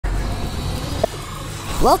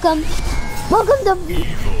Welcome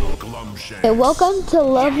to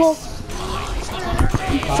level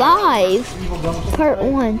 5, part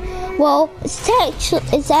 1. Well, it's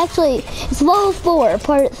level 4,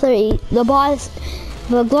 part 3. The boss,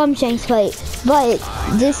 the Glumshanks fight, but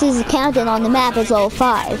this is counted on the map as level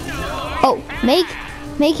 5. Oh, make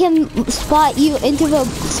him spot you into the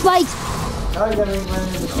spikes. Oh, you gotta run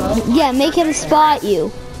into the spikes? Yeah, make him spot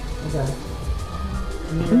you. Okay.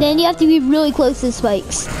 And then you have to be really close to the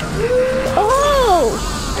spikes. Oh!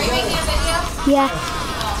 Are you making a video? Yeah.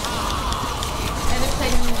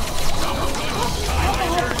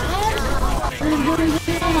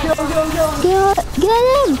 Get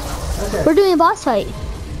him! Okay. We're doing a boss fight.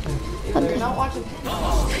 You're not watching.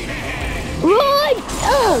 Run!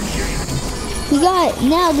 Oh! You got it.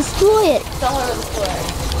 Now destroy it. Tell her to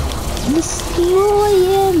play. Destroy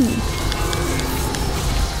him.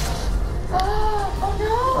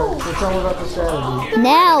 Alright, so tell me about the strategy.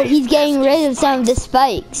 Now he's getting rid of some of the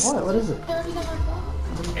spikes. What? What is it?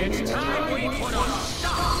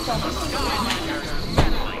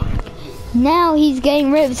 Now he's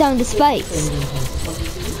getting rid of some of the spikes.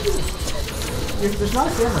 There's not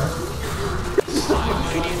a camera.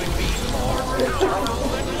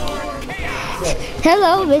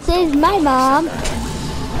 Hello, this is my mom.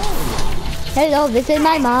 Hello, this is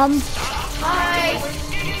my mom. Hi.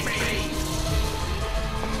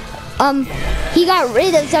 He got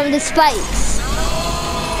rid of some of the spikes.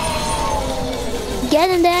 Get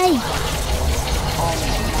him, Daddy.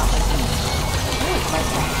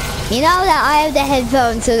 You know that I have the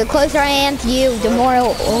headphones, so the closer I am to you, the more it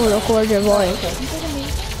will record your voice.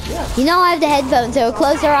 You know I have the headphones, so the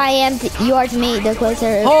closer I am to you are to me, the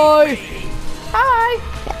closer. Hi! Hi.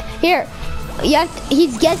 Here, he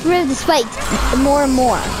gets rid of the spikes more and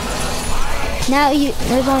more. Now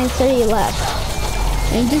there's only 30 left,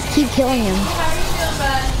 and you just keep killing him.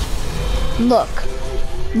 Look.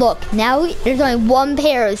 Now there's only one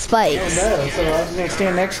pair of spikes. Oh no, so I'm gonna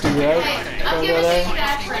stand next to you, right? I'm Go giving there. you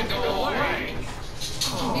that friend.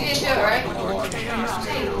 You didn't do it, right?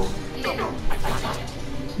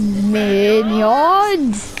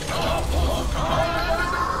 Minions.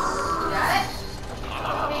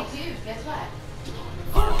 Hey, dude, guess what?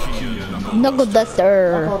 Knuckle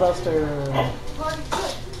duster. Knuckle duster.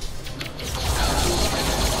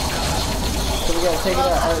 So we gotta take it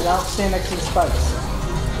out. Alright, now stand next to the spikes.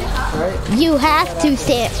 Right? You have to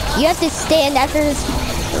stand. You have to stand after this.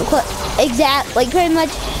 Pretty much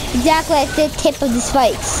exactly at the tip of the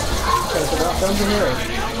spikes. Okay, so don't get near it.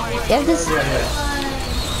 You have to.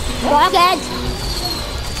 Block it.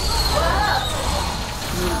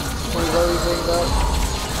 When you lower things up.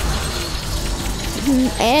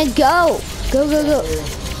 And go. Go.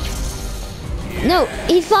 No,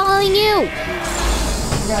 he's following you. You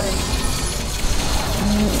got it.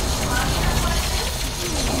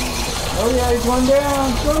 Oh yeah, he's going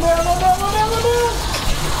down. Going down.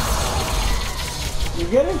 You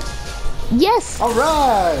get it? Yes.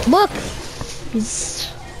 Alright. Look.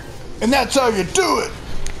 And that's how you do it.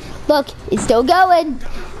 Look, it's still going.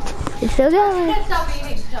 It's still going. Stop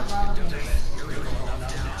eating. Stop on.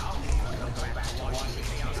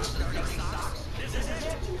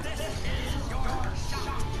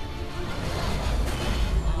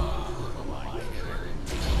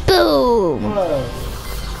 Boom. Whoa.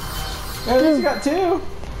 Hey, at least you got 2.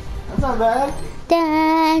 That's not bad.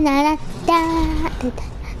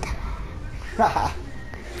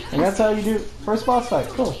 And that's how you do first boss fight.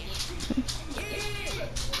 Cool.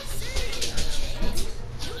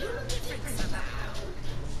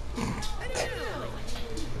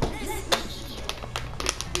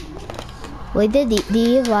 Wait, do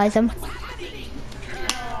you realize him?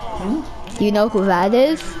 Do you know who that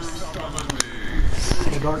is?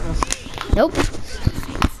 The darkness. Nope.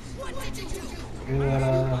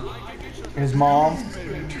 His mom.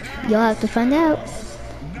 You'll have to find out.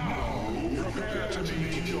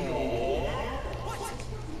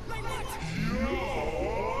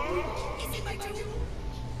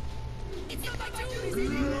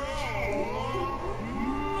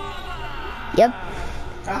 Yep.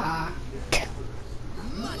 Ah.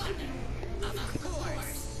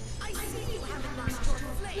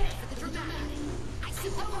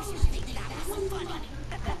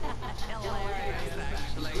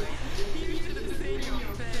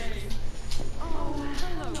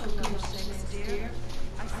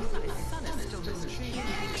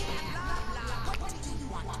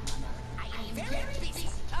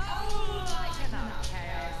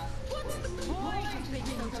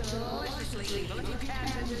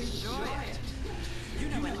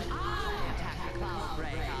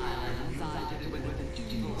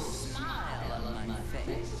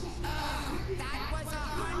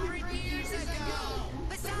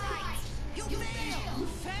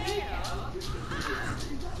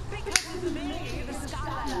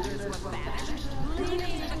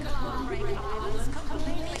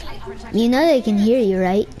 You know they can hear you,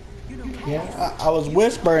 right? Yeah, I was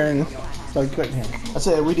whispering, so you couldn't hear. I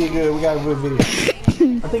said we did good. We got a good video.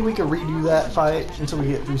 I think we could redo that fight until we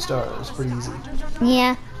get 3 stars. Pretty easy.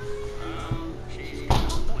 Yeah.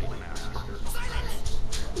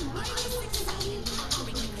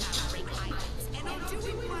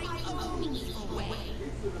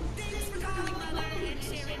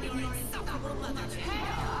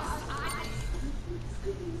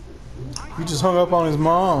 He just hung up on his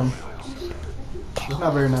mom. It's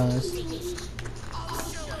not very nice.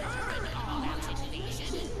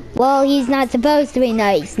 Well, he's not supposed to be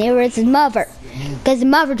nice. Neither is his mother. Because the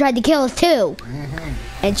mother tried to kill us too.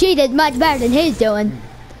 And she did much better than he's doing.